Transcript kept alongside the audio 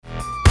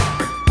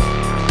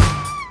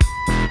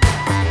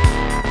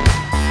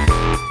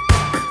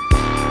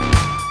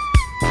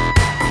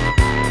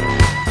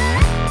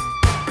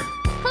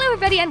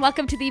and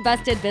welcome to the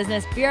Busted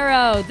Business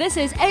Bureau. This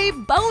is a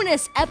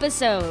bonus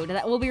episode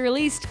that will be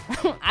released,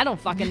 I don't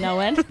fucking know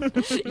when.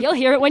 You'll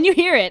hear it when you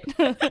hear it.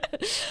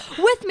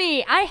 With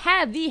me, I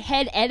have the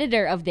head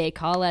editor of They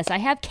Call Us. I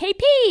have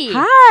KP.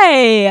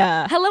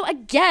 Hi. Hello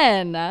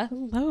again.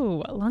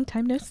 Hello. Long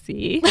time no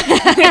see.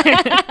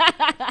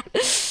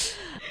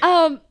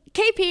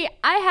 KP,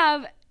 I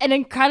have an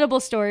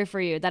incredible story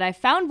for you that I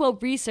found while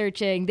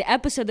researching the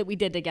episode that we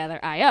did together,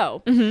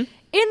 I.O. Mm-hmm.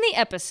 In the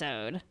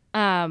episode,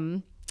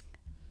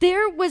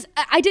 there was,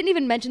 I didn't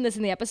even mention this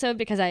in the episode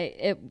because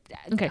a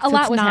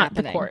lot was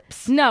happening. The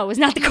corpse. No, it was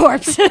not the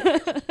corpse.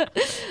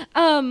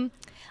 On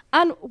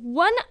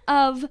one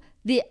of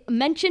the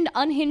mentioned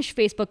unhinged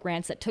Facebook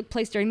rants that took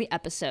place during the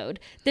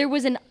episode, there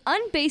was an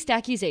unbased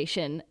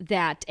accusation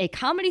that a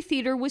comedy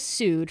theater was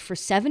sued for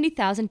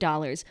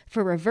 $70,000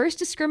 for reverse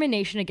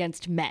discrimination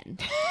against men.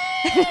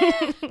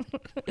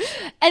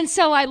 And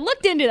so I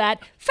looked into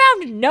that,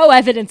 found no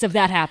evidence of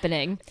that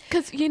happening.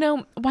 Because,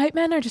 white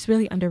men are just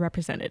really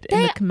underrepresented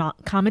in the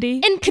comedy.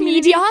 In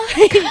comedia.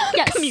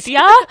 Yes.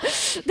 Comedia.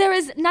 There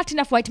is not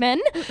enough white men.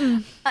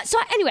 So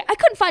anyway, I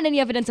couldn't find any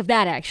evidence of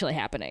that actually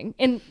happening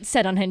in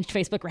said unhinged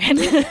Facebook rant.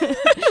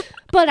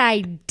 But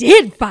I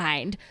did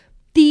find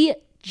the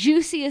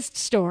juiciest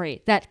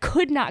story that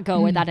could not go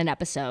without an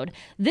episode.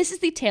 This is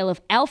the tale of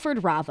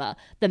Alfred Rava,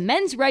 the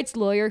men's rights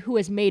lawyer who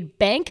has made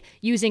bank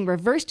using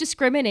reverse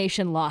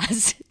discrimination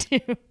laws to...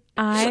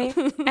 I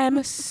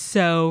am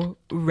so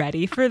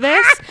ready for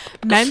this.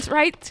 Men's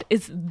rights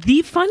is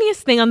the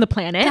funniest thing on the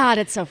planet. God,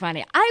 it's so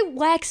funny. I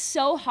wax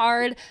so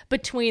hard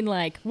between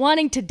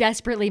wanting to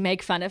desperately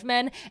make fun of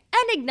men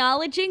and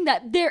acknowledging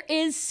that there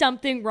is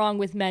something wrong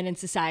with men in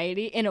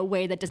society in a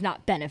way that does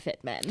not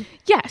benefit men.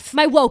 Yes.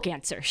 My woke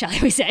answer, shall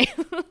we say.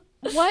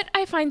 What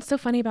I find so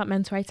funny about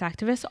men's rights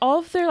activists, all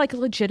of their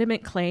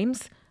legitimate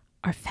claims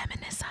are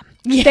feminism.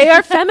 Yeah. They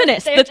are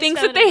feminists. The things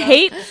that they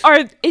hate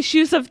are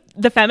issues of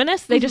the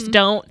feminists. They just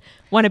don't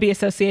want to be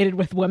associated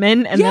with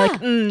women. And they're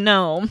like,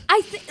 no.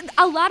 I think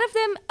a lot of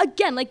them,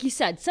 again, like you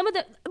said, some of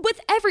the,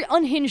 with every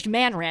unhinged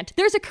man rant,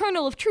 there's a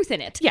kernel of truth in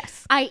it.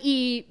 Yes.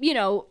 I.e.,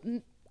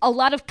 a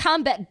lot of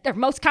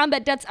most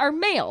combat deaths are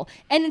male.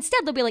 And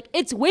instead they'll be like,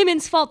 it's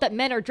women's fault that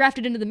men are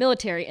drafted into the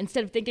military,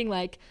 instead of thinking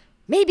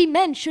maybe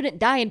men shouldn't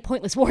die in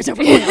pointless wars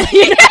over oil. You know what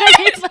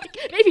I mean?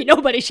 Maybe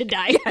nobody should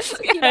die.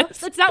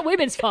 Yes. It's not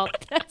women's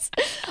fault. That's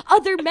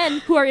other men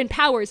who are in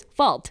power's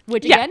fault,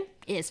 which again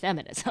is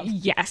feminism.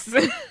 Yes.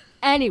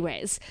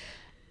 Anyways,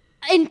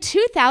 in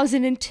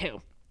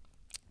 2002,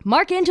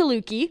 Mark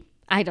Angelucci,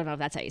 I don't know if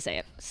that's how you say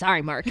it.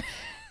 Sorry, Mark.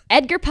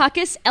 Edgar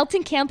Pacus,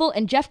 Elton Campbell,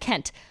 and Jeff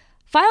Kent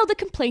filed a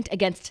complaint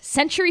against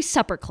Century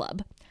Supper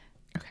Club.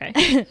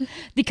 Okay.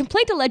 The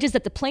complaint alleges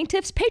that the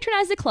plaintiffs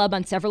patronized the club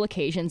on several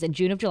occasions in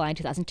June of July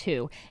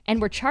 2002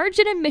 and were charged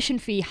an admission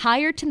fee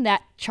higher than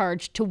that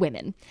charged to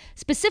women.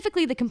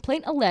 Specifically, the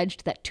complaint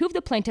alleged that two of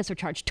the plaintiffs were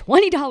charged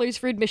 $20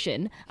 for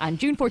admission on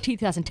June 14,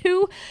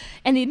 2002,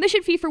 and the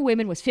admission fee for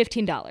women was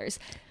 $15.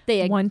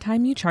 One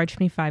time you charged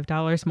me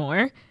 $5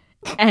 more,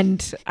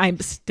 and I'm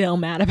still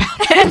mad about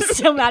it. I'm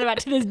still mad about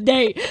it to this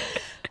day.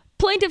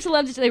 Plaintiffs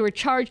alleged they were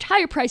charged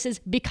higher prices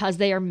because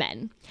they are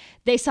men.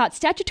 They sought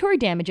statutory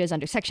damages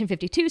under Section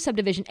 52,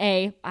 Subdivision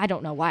A. I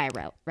don't know why I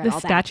read all that. The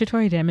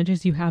statutory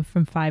damages you have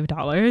from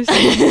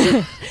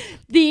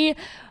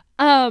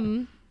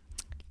 $5.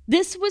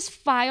 This was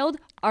filed,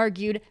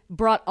 argued,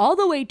 brought all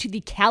the way to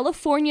the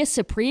California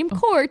Supreme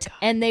Court,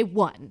 and they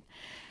won.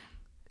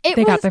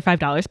 They got their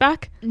 $5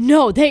 back?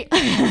 No,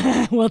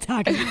 we'll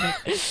talk about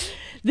it.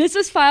 This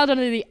was filed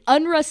under the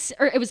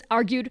it was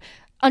argued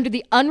under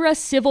the UNRRA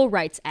Civil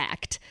Rights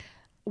Act,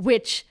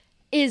 which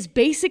is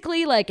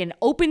basically like an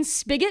open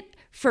spigot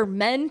for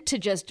men to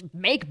just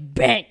make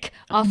bank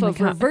off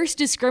of reverse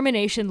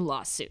discrimination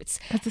lawsuits.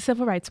 Because the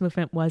civil rights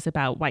movement was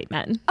about white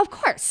men. Of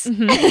course.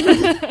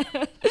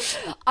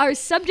 Our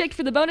subject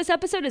for the bonus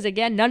episode is,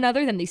 again, none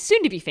other than the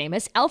soon-to-be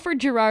famous Alfred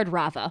Gerard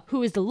Rava,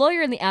 who is the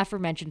lawyer in the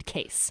aforementioned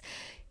case.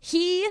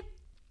 He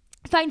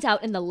finds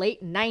out in the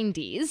late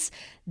 90s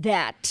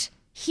that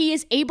he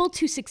is able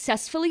to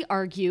successfully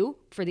argue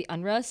for the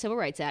UNRRA Civil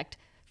Rights Act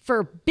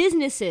for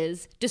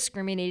businesses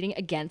discriminating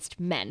against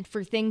men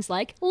for things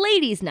like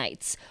ladies'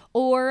 nights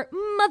or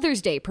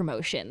Mother's Day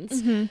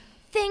promotions,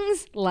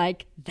 things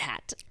like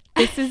that.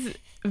 This is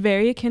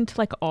very akin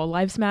to All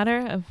Lives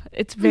Matter.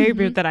 It's very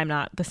rude that I'm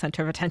not the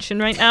center of attention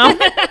right now.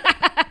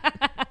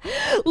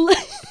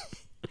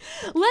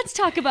 Let's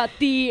talk about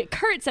the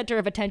current center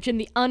of attention,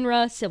 the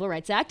UNRRA Civil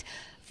Rights Act.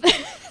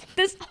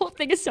 This whole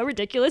thing is so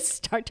ridiculous,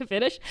 start to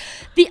finish.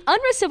 The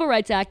UNRRA Civil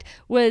Rights Act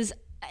was,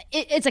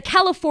 it's a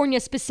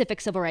California-specific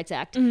civil rights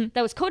act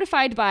that was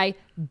codified by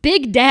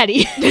Big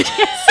Daddy,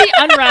 Jesse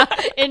UNRRA,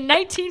 in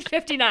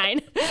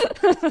 1959.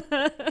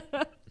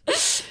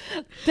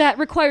 That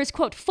requires,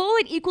 quote, full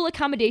and equal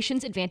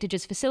accommodations,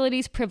 advantages,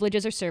 facilities,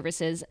 privileges, or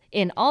services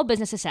in all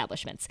business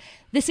establishments.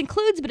 This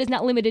includes, but is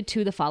not limited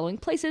to, the following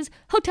places: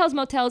 hotels,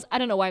 motels, I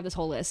don't know why I have this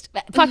whole list,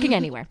 fucking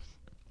anywhere.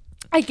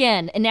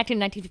 Again, enacted in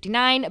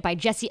 1959 by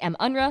Jesse M.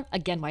 UNRRA,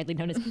 again widely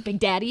known as Big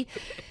Daddy.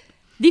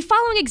 The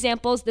following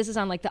examples, this is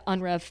on like the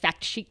UNRWA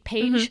fact sheet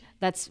page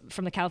that's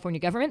from the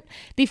California government.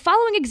 The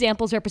following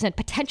examples represent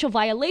potential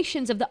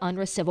violations of the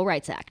UNRWA Civil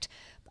Rights Act.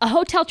 A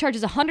hotel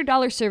charges a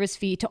 $100 service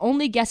fee to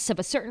only guests of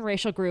a certain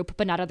racial group,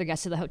 but not other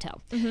guests of the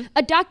hotel.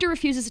 A doctor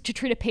refuses to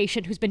treat a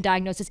patient who's been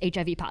diagnosed as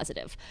HIV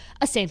positive.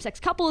 A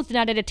same-sex couple is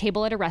denied at a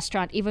table at a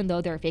restaurant, even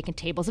though there are vacant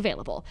tables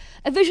available.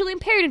 A visually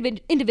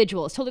impaired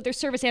individual is told that their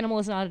service animal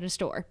is not in a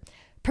store.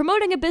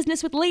 Promoting a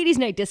business with ladies'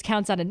 night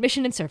discounts on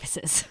admission and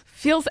services.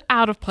 Feels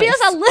out of place.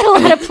 Feels a little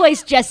out of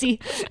place, Jesse.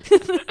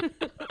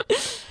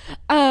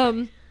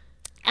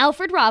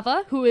 Alfred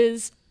Rava, who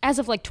is, as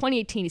of like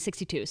 2018, he's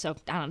 62, so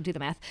I don't know, do the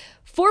math.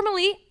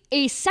 Formerly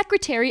a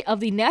secretary of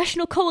the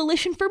National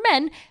Coalition for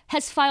Men,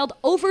 has filed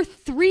over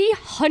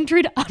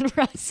 300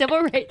 UNRWA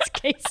civil rights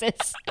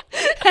cases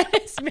and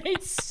has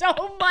made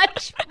so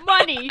much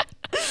money.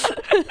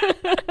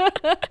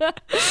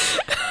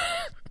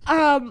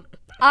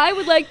 I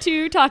would like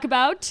to talk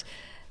about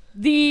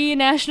the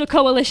National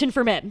Coalition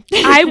for Men.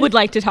 I would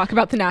like to talk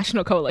about the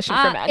National Coalition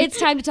for Men. It's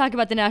time to talk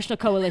about the National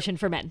Coalition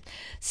for Men.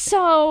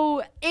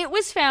 So it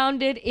was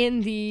founded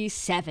in the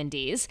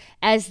 70s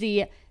as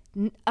the,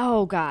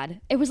 oh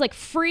God, it was like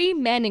Free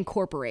Men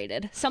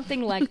Incorporated,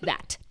 something like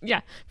that.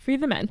 Yeah, free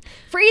the men.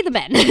 Free the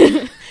men.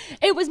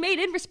 It was made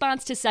in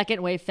response to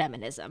second wave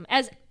feminism.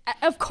 As,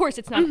 of course,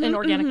 it's not an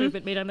organic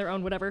movement made on their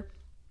own, whatever.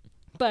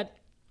 But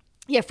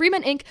yeah, Free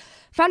Men Inc.,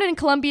 founded in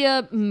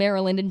Columbia,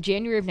 Maryland in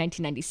January of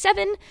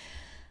 1997.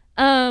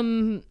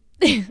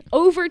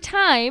 Over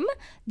time,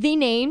 the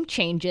name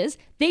changes.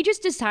 They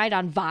just decide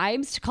on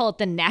vibes to call it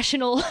the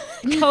National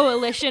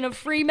Coalition of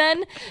Free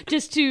Men,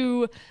 just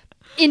to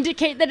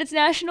indicate that it's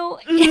national.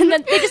 And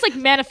then they just like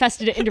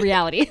manifested it into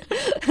reality.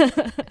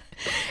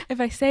 If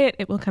I say it,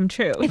 it will come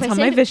true. It's on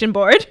my vision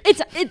board.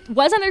 It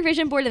was on their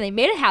vision board and they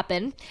made it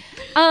happen.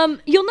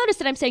 You'll notice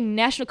that I'm saying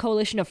National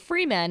Coalition of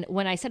Free Men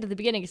when I said at the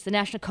beginning it's the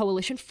National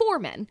Coalition for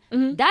Men.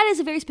 That is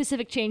a very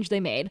specific change they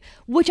made,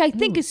 which I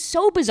think is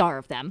so bizarre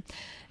of them.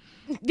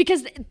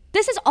 Because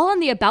this is all on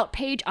the About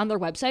page on their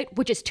website,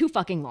 which is too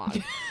fucking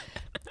long.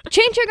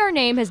 Changing our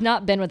name has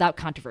not been without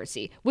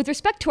controversy. With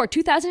respect to our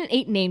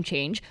 2008 name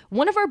change,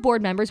 one of our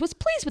board members was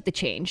pleased with the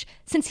change,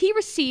 since he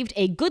received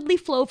a goodly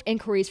flow of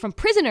inquiries from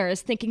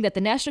prisoners thinking that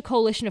the National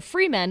Coalition of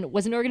Free Men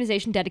was an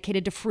organization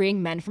dedicated to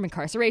freeing men from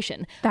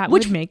incarceration. That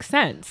would make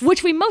sense.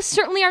 Which we most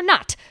certainly are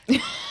not.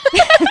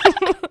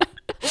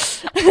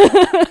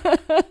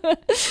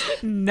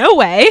 No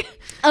way.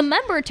 A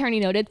member attorney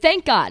noted,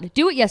 "Thank God,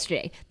 do it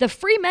yesterday. The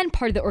Free Men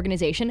part of the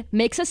organization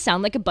makes us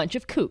sound like a bunch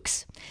of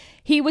kooks."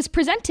 He was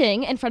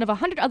presenting in front of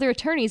 100 other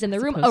attorneys and the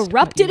room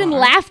erupted in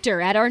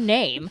laughter at our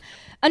name.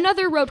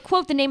 Another wrote,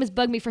 quote, "The name has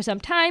bugged me for some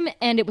time,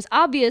 and it was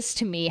obvious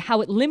to me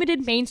how it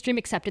limited mainstream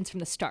acceptance from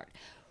the start."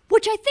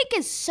 Which I think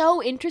is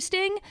so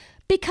interesting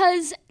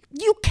because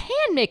you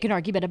can make an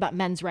argument about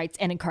men's rights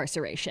and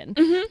incarceration.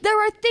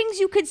 There are things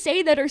you could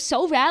say that are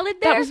so valid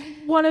there. That was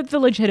one of the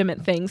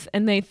legitimate things,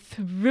 and they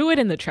threw it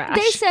in the trash.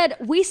 They said,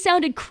 we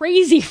sounded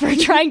crazy for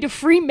trying to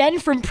free men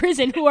from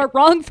prison who are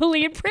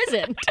wrongfully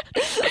imprisoned.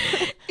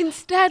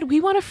 Instead, we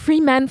want to free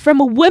men from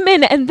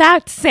women, and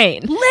that's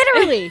sane.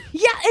 Literally.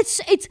 Yeah,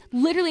 it's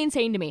literally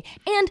insane to me.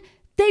 And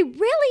they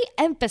really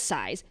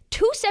emphasize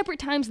 2 separate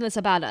times in this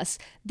About Us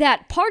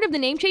that part of the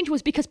name change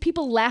was because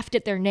people laughed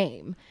at their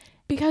name.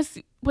 Because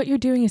what you're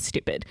doing is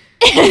stupid.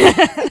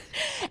 And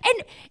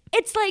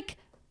it's like,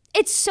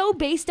 it's so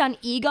based on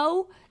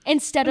ego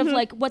instead of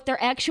like what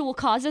their actual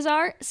causes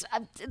are. So,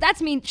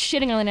 that's me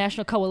shitting on the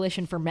National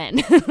Coalition for Men.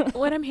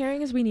 What I'm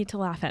hearing is we need to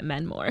laugh at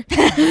men more.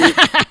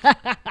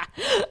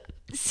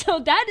 So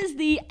that is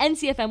the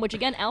NCFM, which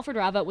again, Alfred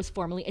Rava was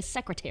formerly a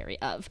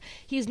secretary of.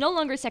 He is no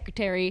longer a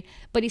secretary,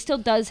 but he still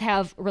does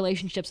have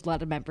relationships with a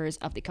lot of members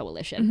of the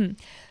coalition.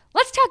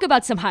 Let's talk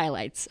about some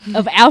highlights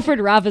of Alfred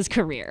Rava's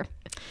career.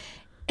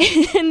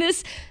 In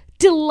this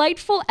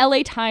delightful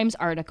LA Times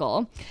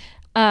article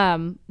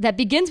that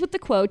begins with the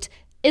quote,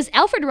 "Is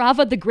Alfred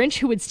Rava the Grinch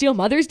who would steal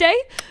Mother's Day?"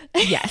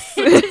 Yes.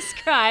 It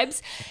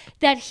describes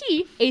that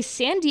he, a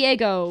San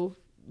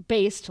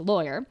Diego-based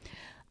lawyer,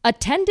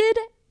 attended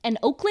an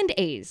Oakland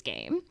A's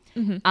game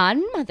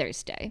on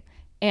Mother's Day.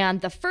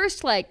 And the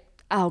first,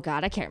 oh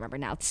God, I can't remember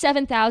now,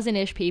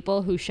 7,000-ish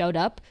people who showed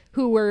up,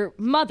 who were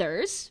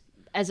mothers,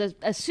 as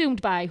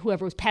assumed by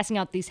whoever was passing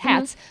out these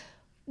hats,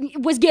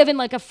 was given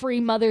like a free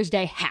Mother's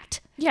Day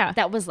hat. Yeah.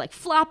 That was like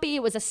floppy.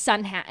 It was a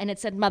sun hat and it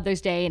said Mother's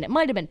Day and it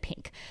might have been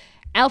pink.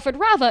 Alfred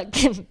Rava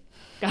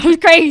goes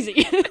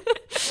crazy.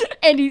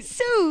 And he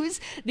sues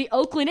the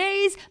Oakland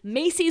A's.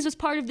 Macy's was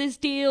part of this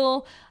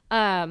deal.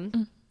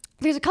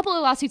 There's a couple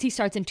of lawsuits he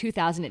starts in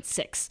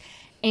 2006.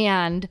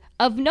 And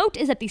of note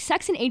is that the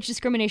sex and age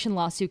discrimination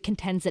lawsuit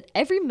contends that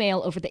every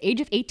male over the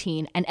age of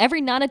 18 and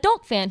every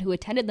non-adult fan who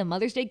attended the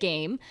Mother's Day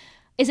game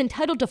is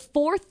entitled to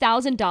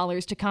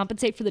 $4,000 to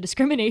compensate for the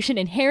discrimination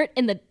inherent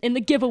in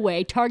the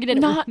giveaway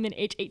targeted at women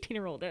age 18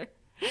 or older.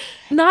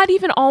 Not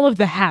even all of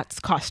the hats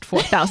cost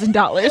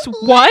 $4,000.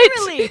 What?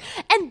 Literally.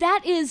 And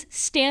that is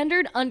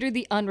standard under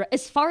the UNRWA,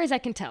 as far as I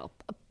can tell.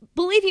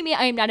 believe you me,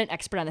 I am not an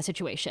expert on the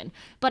situation,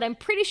 but I'm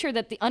pretty sure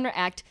that the Unruh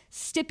Act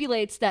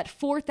stipulates that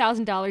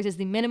 $4,000 is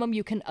the minimum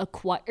you can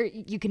acquire, or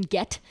you can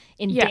get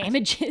in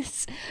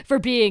damages for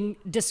being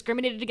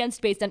discriminated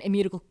against based on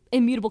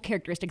immutable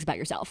characteristics about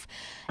yourself.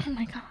 Oh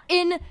my God.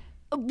 In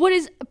what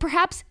is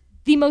perhaps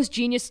the most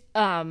genius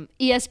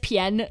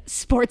ESPN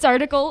sports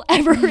article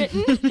ever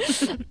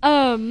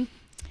written,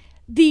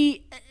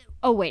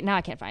 oh wait, now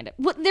I can't find it.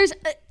 Well, there's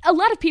a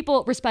lot of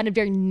people responded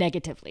very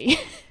negatively,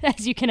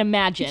 as you can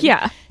imagine,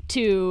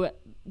 to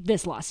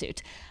this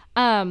lawsuit.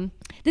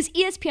 This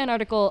ESPN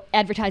article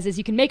advertises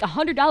you can make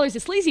 $100 a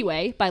sleazy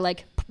way by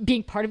like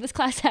being part of this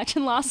class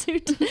action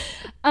lawsuit.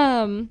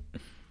 And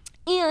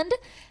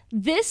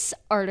this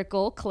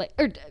article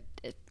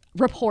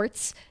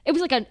reports, it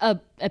was like an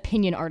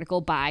opinion article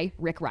by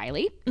Rick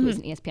Riley, who is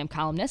an ESPN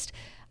columnist.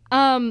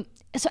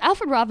 So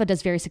Alfred Rava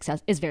is very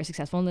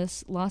successful in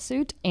this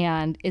lawsuit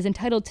and is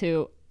entitled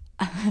to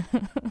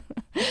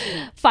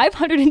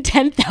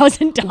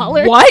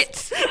 $510,000.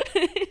 What?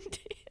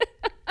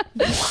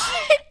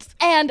 What?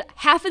 And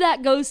half of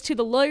that goes to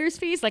the lawyer's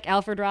fees, like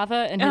Alfred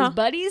Rava and his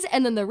buddies,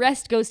 and then the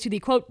rest goes to the,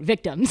 quote,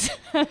 victims.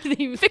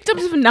 The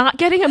victims of not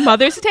getting a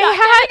Mother's Day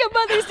hat? Getting a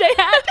Mother's Day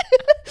hat.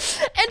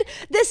 And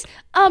this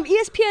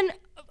ESPN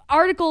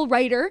article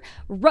writer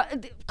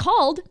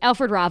called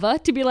Alfred Rava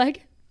to be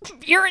like,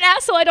 you're an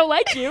asshole, I don't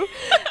like you.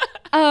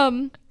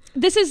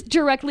 This is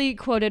directly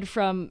quoted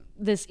from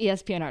this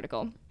ESPN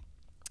article.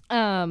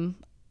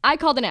 I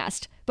called and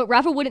asked, but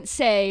Rava wouldn't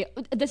say.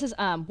 This is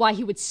why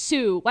he would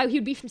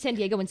be from San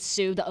Diego and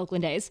sue the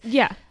Oakland A's.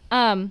 Yeah.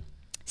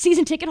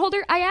 Season ticket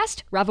holder, I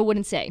asked. Rava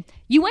wouldn't say.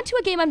 You went to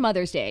a game on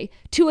Mother's Day,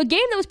 to a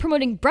game that was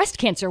promoting breast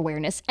cancer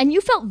awareness, and you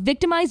felt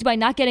victimized by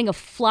not getting a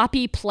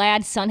floppy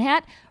plaid sun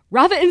hat.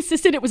 Rava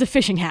insisted it was a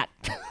fishing hat.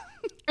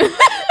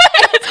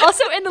 It's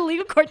also in the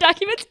legal court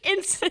documents,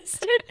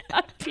 insisted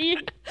on being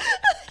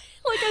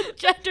like a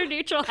gender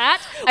neutral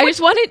hat. I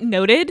just want it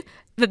noted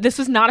that this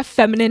was not a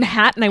feminine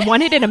hat, and I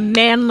want it in a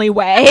manly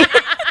way.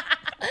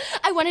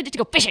 I wanted it to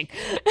go fishing.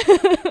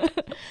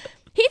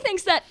 He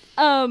thinks that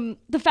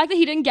the fact that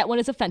he didn't get one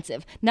is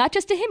offensive, not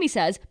just to him, he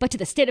says, but to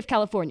the state of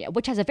California,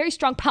 which has a very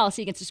strong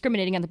policy against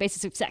discriminating on the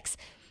basis of sex.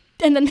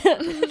 And then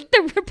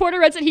the reporter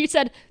read it, he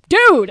said,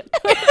 dude!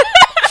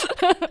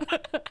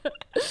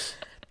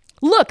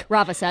 Look,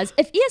 Rava says,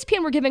 if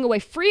ESPN were giving away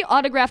free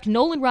autographed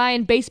Nolan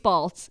Ryan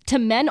baseballs to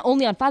men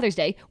only on Father's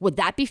Day, would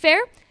that be fair?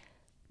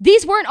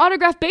 These weren't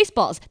autographed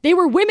baseballs. They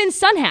were women's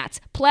sun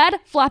hats. Plaid,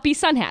 floppy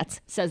sun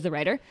hats, says the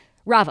writer.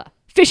 Rava,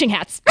 fishing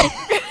hats.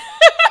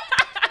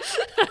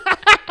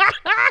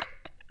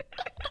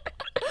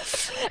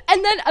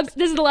 And then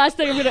this is the last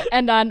thing I'm going to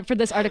end on for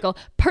this article.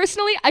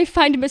 Personally, I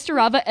find Mr.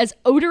 Rava as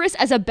odorous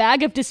as a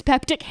bag of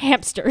dyspeptic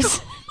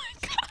hamsters. Oh my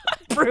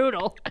God.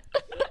 Brutal.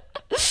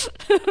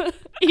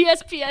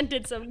 ESPN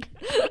did some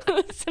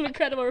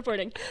incredible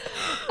reporting.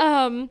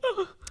 All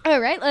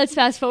right, let's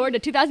fast forward to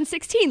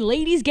 2016.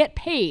 Ladies Get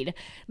Paid.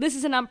 This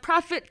is a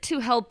nonprofit to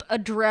help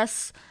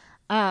address.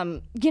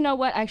 You know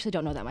what? I actually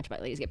don't know that much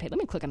about Ladies Get Paid. Let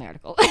me click on the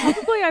article.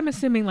 Probably, I'm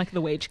assuming like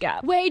the wage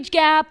gap. Wage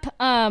gap,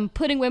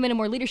 putting women in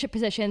more leadership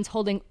positions,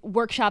 holding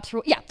workshops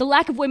for, the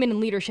lack of women in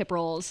leadership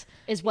roles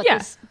is what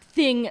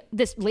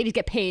this Ladies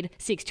Get Paid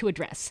seeks to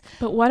address.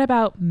 But what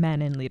about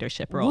men in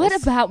leadership roles?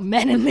 What about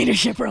men in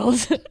leadership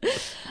roles?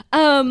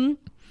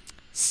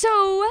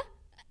 So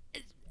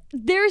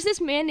there's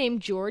this man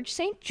named George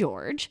St.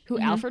 George who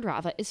Alfred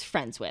Rava is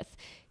friends with.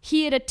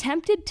 He had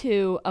attempted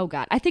to,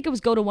 I think it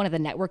was go to one of the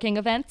networking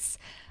events,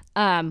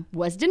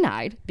 was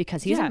denied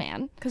because he's a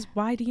man. Because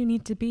why do you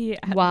need to be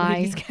at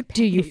Why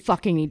do you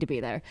fucking need to be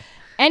there?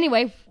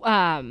 Anyway,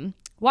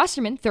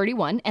 Wasserman,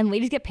 31, and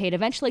Ladies Get Paid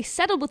eventually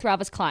settled with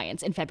Rava's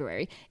clients in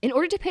February. In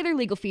order to pay their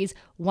legal fees,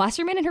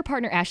 Wasserman and her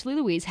partner Ashley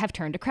Louise have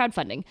turned to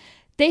crowdfunding.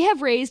 They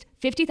have raised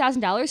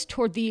 $50,000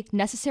 toward the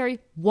necessary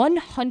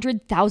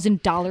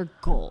 $100,000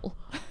 goal.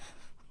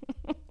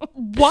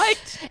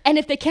 What? And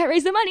if they can't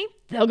raise the money,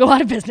 they'll go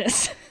out of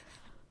business.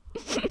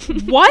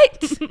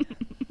 What?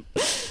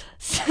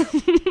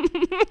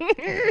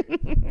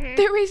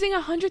 They're raising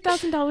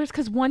 $100,000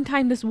 because one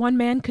time this one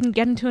man couldn't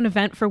get into an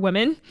event for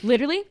women?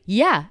 Literally?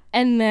 Yeah.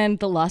 And then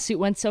the lawsuit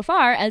went so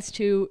far as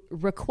to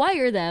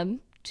require them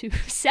to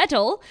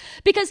settle,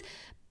 because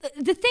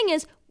the thing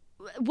is,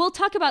 we'll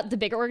talk about the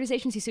bigger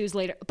organizations he sues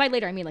later. By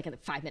later, I mean like in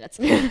 5 minutes.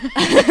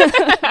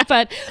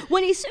 But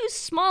when he sues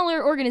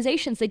smaller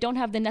organizations, they don't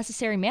have the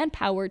necessary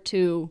manpower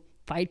to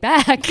fight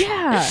back.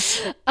 Yeah.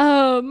 This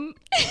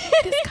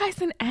guy's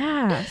an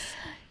ass.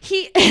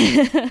 He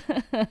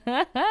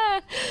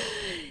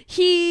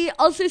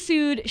also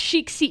sued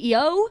Chic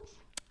CEO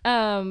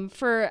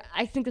for,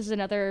 I think this is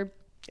another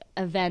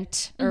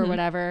event or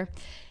whatever.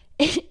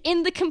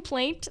 In the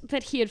complaint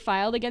that he had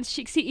filed against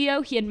Chic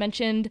CEO, he had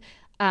mentioned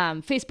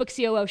Facebook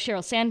COO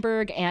Sheryl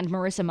Sandberg and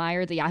Marissa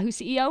Mayer, the Yahoo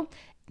CEO.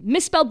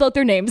 Misspelled both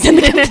their names in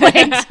the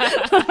complaint.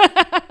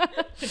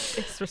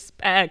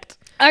 Disrespect.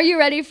 Are you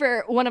ready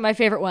for one of my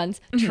favorite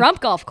ones? Trump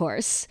Golf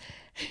Course.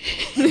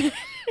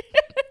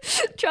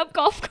 Trump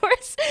Golf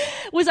Course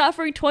was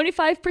offering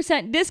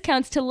 25%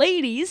 discounts to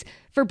ladies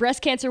for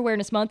Breast Cancer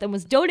Awareness Month and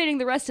was donating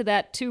the rest of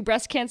that to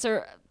breast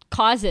cancer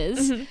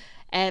causes. Mm-hmm.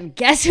 And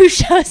guess who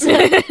shows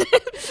up?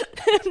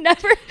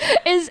 Never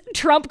is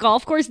Trump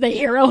Golf Course the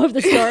hero of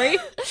the story.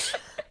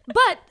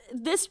 But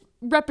this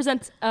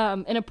represents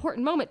an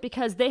important moment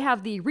because they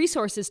have the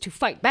resources to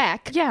fight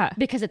back. Yeah.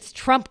 Because it's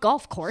Trump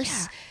Golf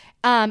Course.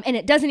 Yeah. And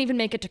it doesn't even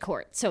make it to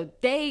court. So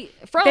they,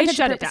 for all intents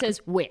and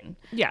purposes, win.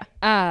 Yeah.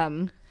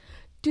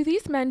 Do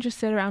these men just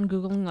sit around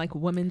Googling like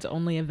women's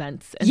only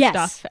events and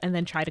stuff and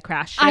then try to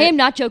crash shit? I am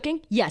not joking.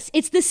 Yes,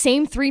 it's the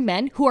same three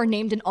men who are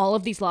named in all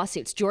of these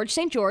lawsuits. George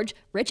St. George,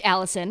 Rich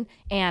Allison,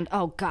 and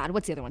oh God,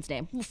 what's the other one's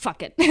name?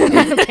 Fuck it. I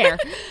don't care.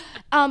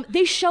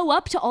 They show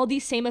up to all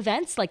these same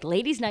events like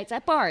ladies' nights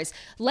at bars,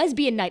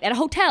 lesbian night at a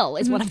hotel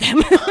is one of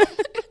them.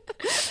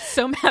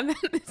 So mad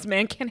that this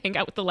man can't hang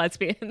out with the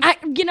lesbians.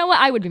 You know what?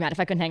 I would be mad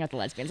if I couldn't hang out with the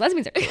lesbians.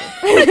 Lesbians are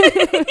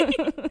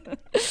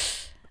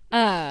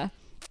cool.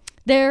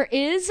 There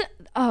is,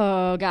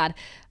 oh God,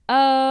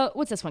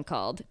 what's this one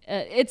called?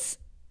 It's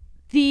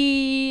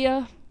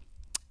an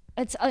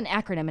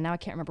acronym, and now I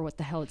can't remember what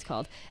the hell it's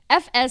called.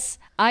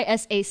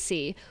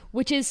 FSISAC,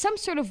 which is some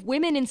sort of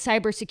women in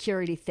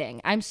cybersecurity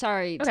thing. I'm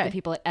sorry to the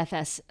people at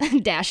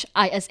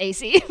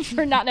FS-ISAC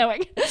for not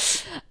knowing.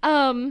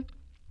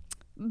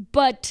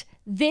 But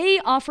they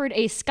offered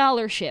a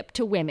scholarship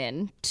to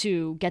women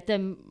to get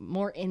them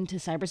more into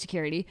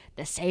cybersecurity.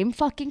 The same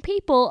fucking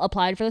people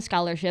applied for the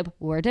scholarship,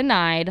 were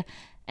denied,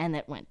 and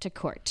it went to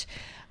court.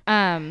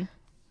 I'm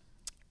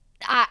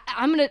not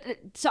gonna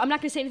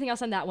say anything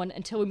else on that one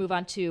until we move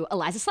on to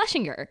Eliza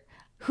Schlesinger,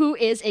 who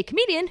is a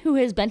comedian who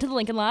has been to the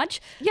Lincoln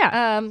Lodge.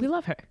 Yeah, we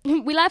love her.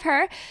 We love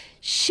her.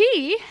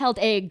 She held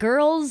a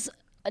girls'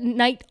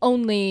 night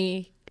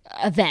only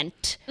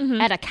event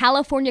at a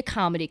California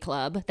comedy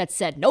club that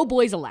said no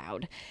boys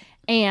allowed.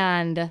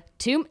 And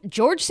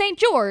George St.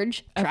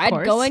 George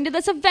tried going to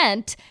this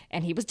event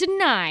and he was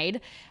denied.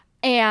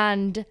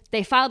 And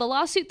they filed a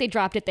lawsuit. They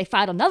dropped it. They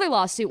filed another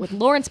lawsuit with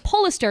Lawrence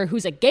Polister,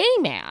 who's a gay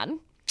man.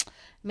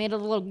 Made it a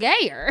little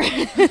gayer.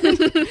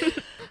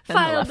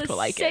 Filed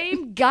the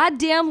same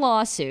goddamn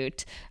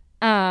lawsuit.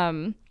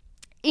 And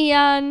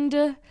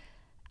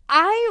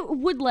I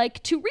would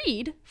like to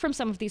read from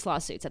some of these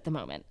lawsuits at the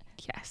moment.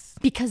 Yes.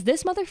 Because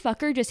this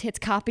motherfucker just hits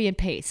copy and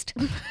paste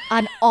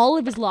on all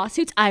of his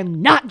lawsuits. I'm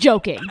not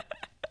joking.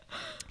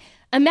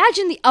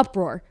 Imagine the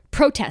uproar,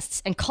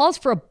 protests, and calls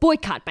for a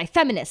boycott by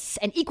feminists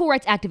and equal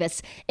rights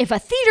activists if a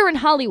theater in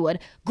Hollywood,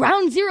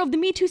 ground zero of the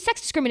Me Too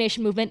sex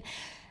discrimination movement,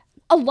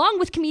 along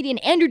with comedian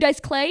Andrew Dice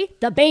Clay,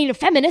 the bane of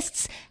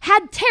feminists,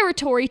 had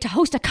territory to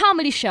host a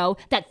comedy show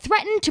that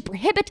threatened to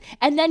prohibit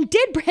and then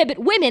did prohibit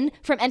women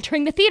from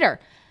entering the theater.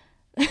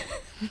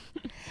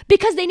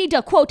 Because they need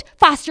to, quote,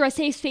 foster a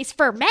safe space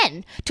for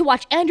men to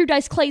watch Andrew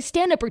Dice Clay's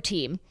stand-up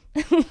routine.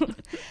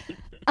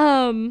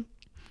 Let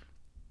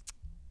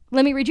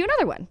me read you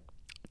another one.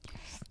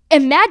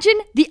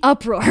 Imagine the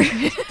uproar,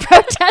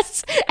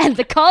 protests, and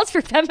the calls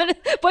for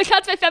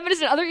boycotts by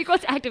feminists and other equal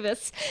rights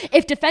activists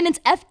if defendants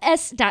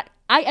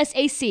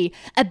FS.ISAC,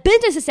 a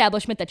business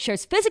establishment that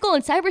shares physical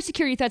and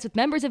cybersecurity threats with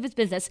members of its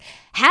business,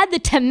 had the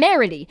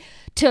temerity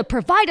to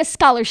provide a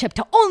scholarship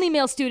to only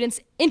male students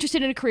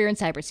interested in a career in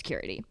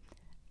cybersecurity.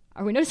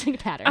 Are we noticing a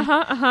pattern?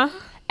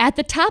 At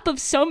the top of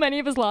so many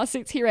of his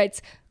lawsuits, he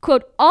writes,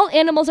 quote, all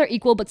animals are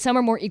equal, but some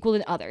are more equal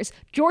than others.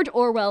 George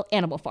Orwell,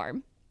 Animal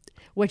Farm.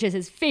 Which is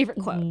his favorite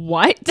quote.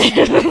 What? Did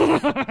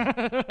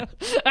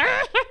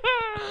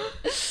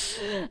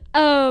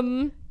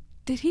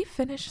he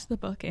finish the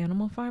book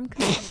Animal Farm?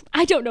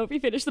 I don't know if he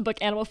finished the book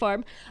Animal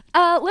Farm.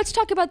 Let's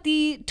talk about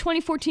the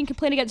 2014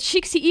 complaint against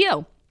Chic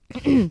CEO.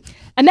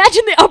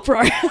 Imagine the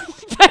uproar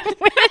by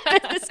women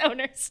business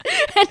owners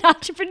and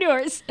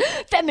entrepreneurs,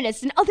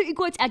 feminists, and other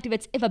equal rights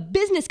activists if a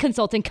business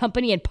consulting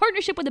company in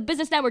partnership with a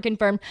business networking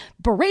firm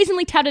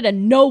brazenly touted a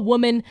no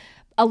woman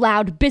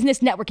allowed business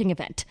networking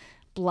event.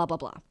 Blah, blah,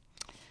 blah.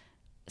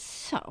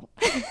 So,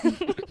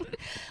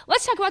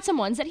 let's talk about some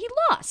ones that he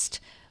lost.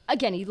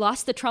 Again, he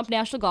lost the Trump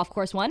National Golf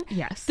Course one.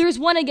 Yes. There's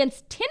one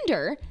against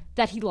Tinder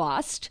that he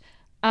lost.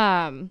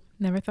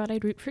 Never thought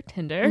I'd root for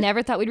Tinder.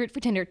 Never thought we'd root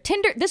for Tinder.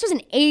 This was an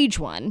age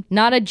one,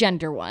 not a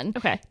gender one.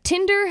 Okay.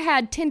 Tinder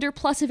had Tinder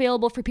Plus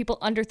available for people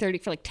under 30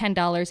 for like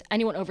 $10.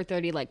 Anyone over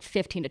 30, like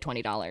 $15 to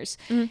 $20.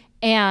 Mm-hmm.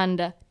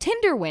 And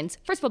Tinder wins,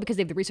 first of all, because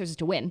they have the resources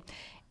to win.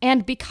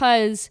 And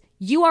because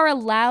you are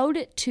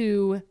allowed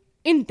to,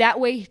 in that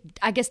way,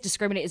 I guess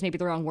discriminate is maybe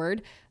the wrong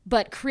word,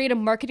 but create a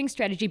marketing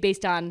strategy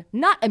based on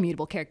not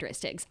immutable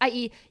characteristics,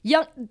 i.e.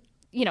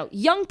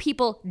 young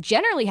people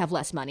generally have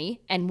less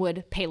money and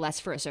would pay less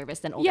for a service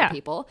than older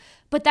people.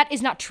 But that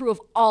is not true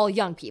of all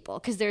young people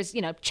because there's,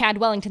 Chad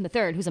Wellington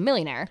III, who's a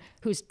millionaire,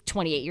 who's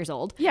 28 years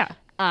old. Yeah.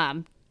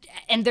 And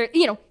there,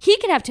 he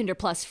can have Tinder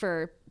Plus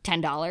for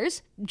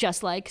 $10,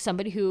 just like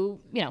somebody who,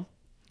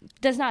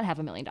 does not have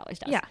 $1 million does.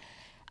 Yeah.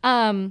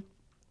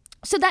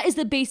 So that is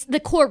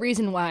the core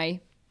reason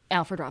why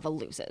Alfred Rava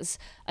loses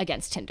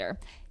against Tinder.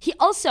 He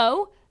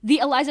also The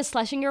Eliza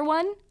Schlesinger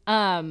one,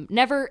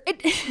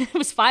 it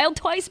was filed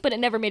twice, but it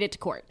never made it to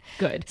court.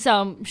 Good.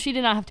 So she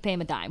did not have to pay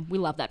him a dime. We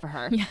love that for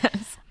her.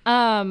 Yes.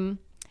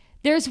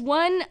 There's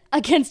one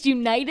against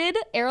United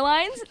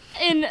Airlines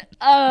in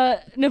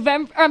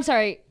November. I'm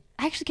sorry.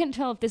 I actually can't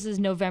tell if this is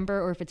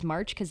November or if it's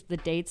March because the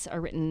dates are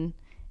written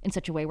in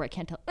such a way where I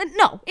can't tell.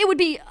 No, it would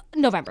be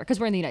November because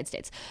we're in the United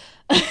States.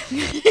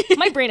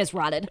 My brain is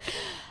rotted.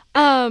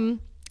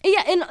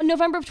 Yeah, in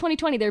November of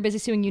 2020, they were busy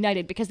suing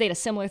United because they had a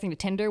similar thing to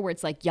Tinder where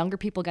it's like younger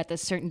people got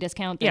this certain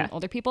discount than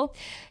older people.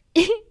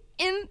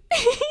 In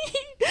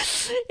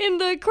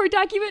the court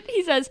document,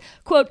 he says,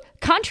 quote,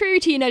 contrary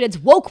to United's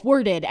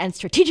woke-worded and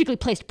strategically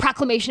placed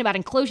proclamation about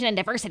inclusion and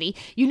diversity,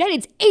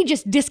 United's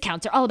ageist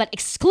discounts are all about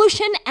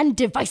exclusion and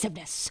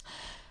divisiveness.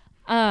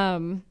 Oh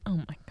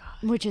my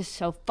God. Which is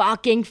so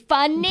fucking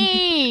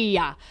funny.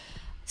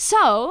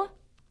 So,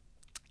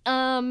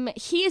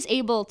 he is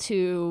able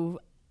to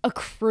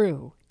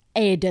accrue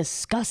a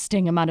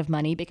disgusting amount of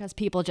money because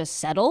people just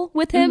settle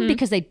with him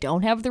because they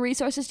don't have the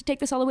resources to take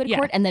this all the way to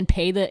court and then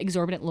pay the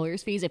exorbitant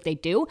lawyers' fees if they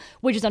do,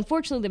 which is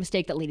unfortunately the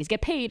mistake that ladies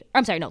get paid.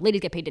 I'm sorry, no,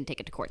 ladies get paid, didn't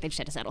take it to court. They just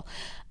had to settle.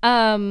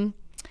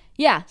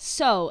 Yeah,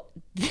 so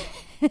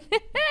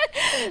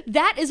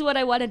that is what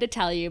I wanted to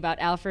tell you about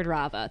Alfred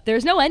Rava.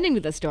 There's no ending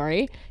to the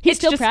story. He's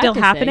still practicing.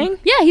 Still happening?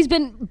 Yeah, he's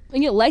been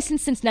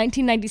licensed since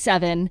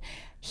 1997.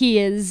 He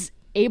is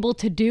able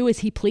to do as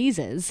he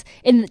pleases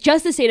in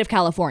just the state of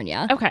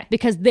California. Okay.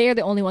 Because they're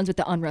the only ones with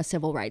the Unruh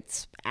Civil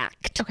Rights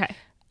Act. Okay.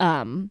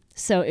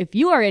 So if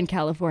you are in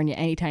California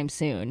anytime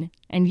soon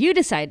and you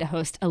decide to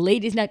host a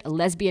ladies' night, a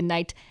lesbian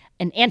night,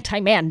 an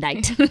anti-man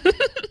night,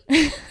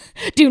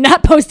 do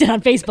not post it on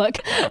Facebook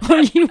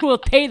or you will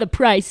pay the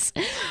price.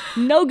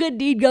 No good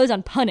deed goes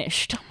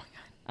unpunished,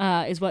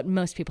 is what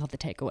most people have to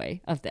take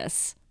away of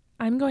this.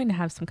 I'm going to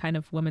have some kind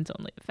of women's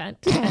only event.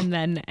 And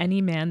then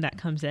any man that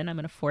comes in, I'm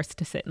going to force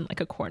to sit in like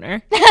a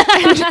corner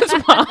and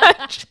just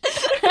watch.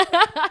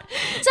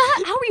 So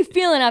how are you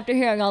feeling after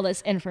hearing all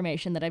this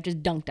information that I've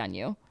just dunked on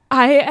you?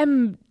 I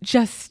am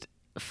just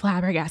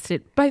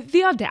flabbergasted by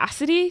the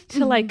audacity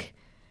to like,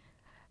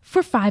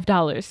 for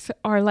 $5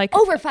 or like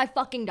over $5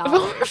 fucking dollars.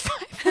 Over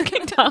 $5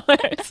 fucking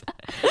dollars.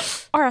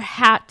 Or a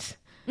hat.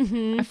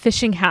 A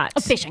fishing hat.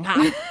 A fishing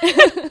hat.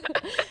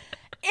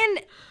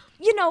 And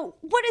you know,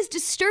 what is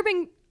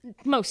disturbing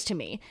most to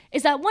me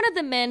is that one of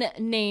the men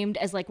named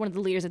as like one of the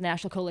leaders of the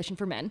National Coalition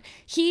for Men,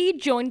 he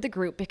joined the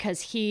group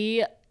because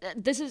he,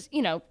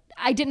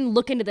 I didn't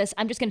look into this,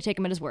 I'm just going to take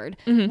him at his word,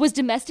 was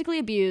domestically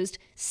abused,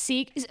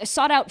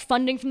 sought out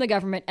funding from the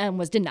government and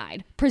was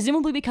denied,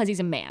 presumably because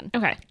he's a man.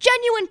 Okay.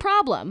 Genuine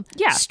problem.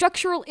 Yeah.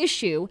 Structural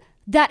issue.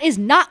 That is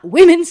not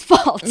women's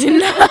fault. No.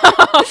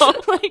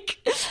 Like,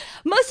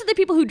 most of the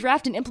people who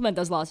draft and implement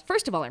those laws,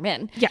 first of all, are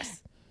men.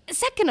 Yes.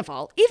 Second of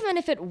all, even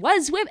if it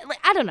was women, like,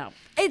 I don't know.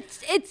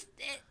 It's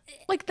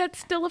like that's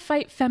still a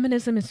fight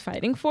feminism is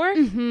fighting for.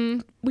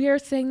 We are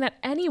saying that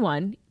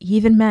anyone,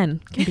 even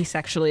men, can be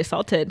sexually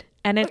assaulted,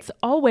 and it's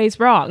always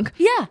wrong.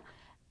 Yeah.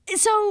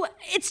 So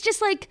it's just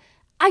like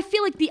I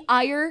feel like the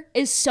ire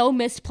is so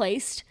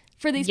misplaced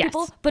for these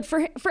people, but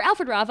for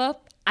Alfred Rava,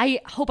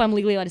 I hope I'm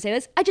legally allowed to say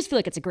this. I just feel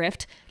like it's a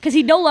grift because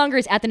he no longer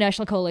is at the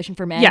National Coalition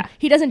for Men. Yeah.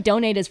 He doesn't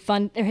donate his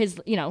fund or his,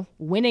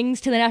 winnings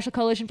to the National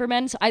Coalition for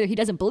Men. So either he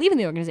doesn't believe in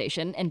the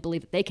organization and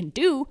believe that they can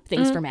do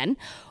things for men,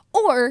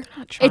 or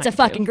it's a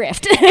fucking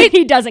grift.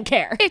 He doesn't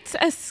care. It's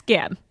a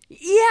scam.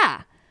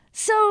 Yeah.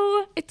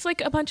 So it's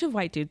like a bunch of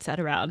white dudes sat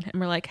around and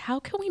we're like,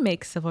 how can we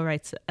make civil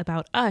rights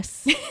about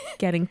us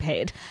getting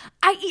paid?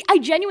 I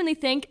genuinely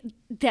think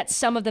that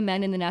some of the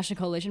men in the National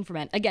Coalition for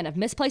Men, again, of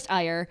misplaced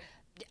ire,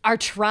 are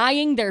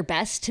trying their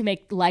best to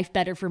make life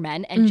better for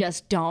men and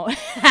just are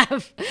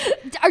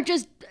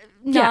just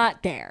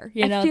not there.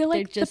 I feel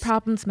like the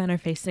problems men are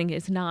facing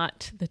is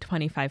not the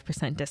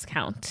 25%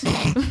 discount.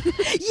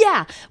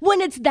 Yeah,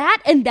 when it's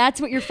that and that's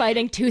what you're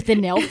fighting tooth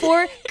and nail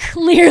for,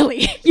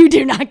 clearly you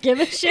do not give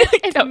a shit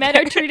if men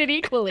are treated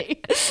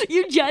equally.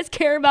 You just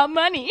care about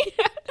money.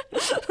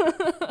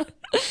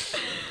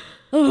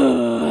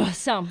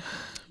 So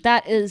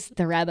that is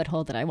the rabbit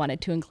hole that I wanted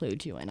to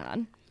include you in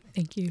on.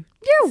 Thank you.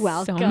 You're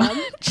welcome. So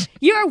much.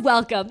 You're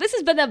welcome. This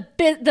has been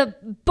the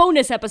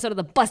bonus episode of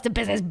the Busted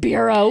Business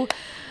Bureau.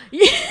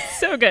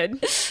 So good.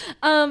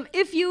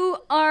 If you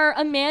are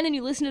a man and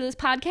you listen to this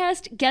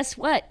podcast, guess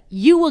what?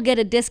 You will get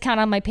a discount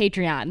on my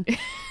Patreon.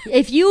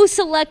 If you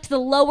select the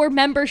lower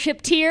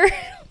membership tier,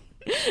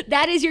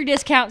 that is your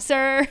discount,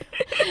 sir.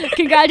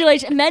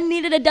 Congratulations. Men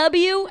needed a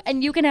W,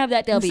 and you can have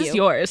that W. This is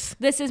yours.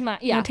 This is my,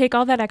 yeah. Now take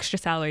all that extra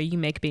salary you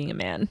make being a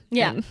man.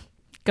 Yeah.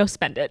 Go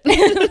spend it.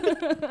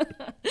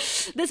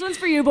 This one's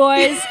for you,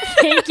 boys.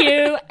 Thank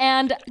you,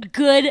 and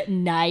good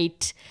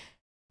night.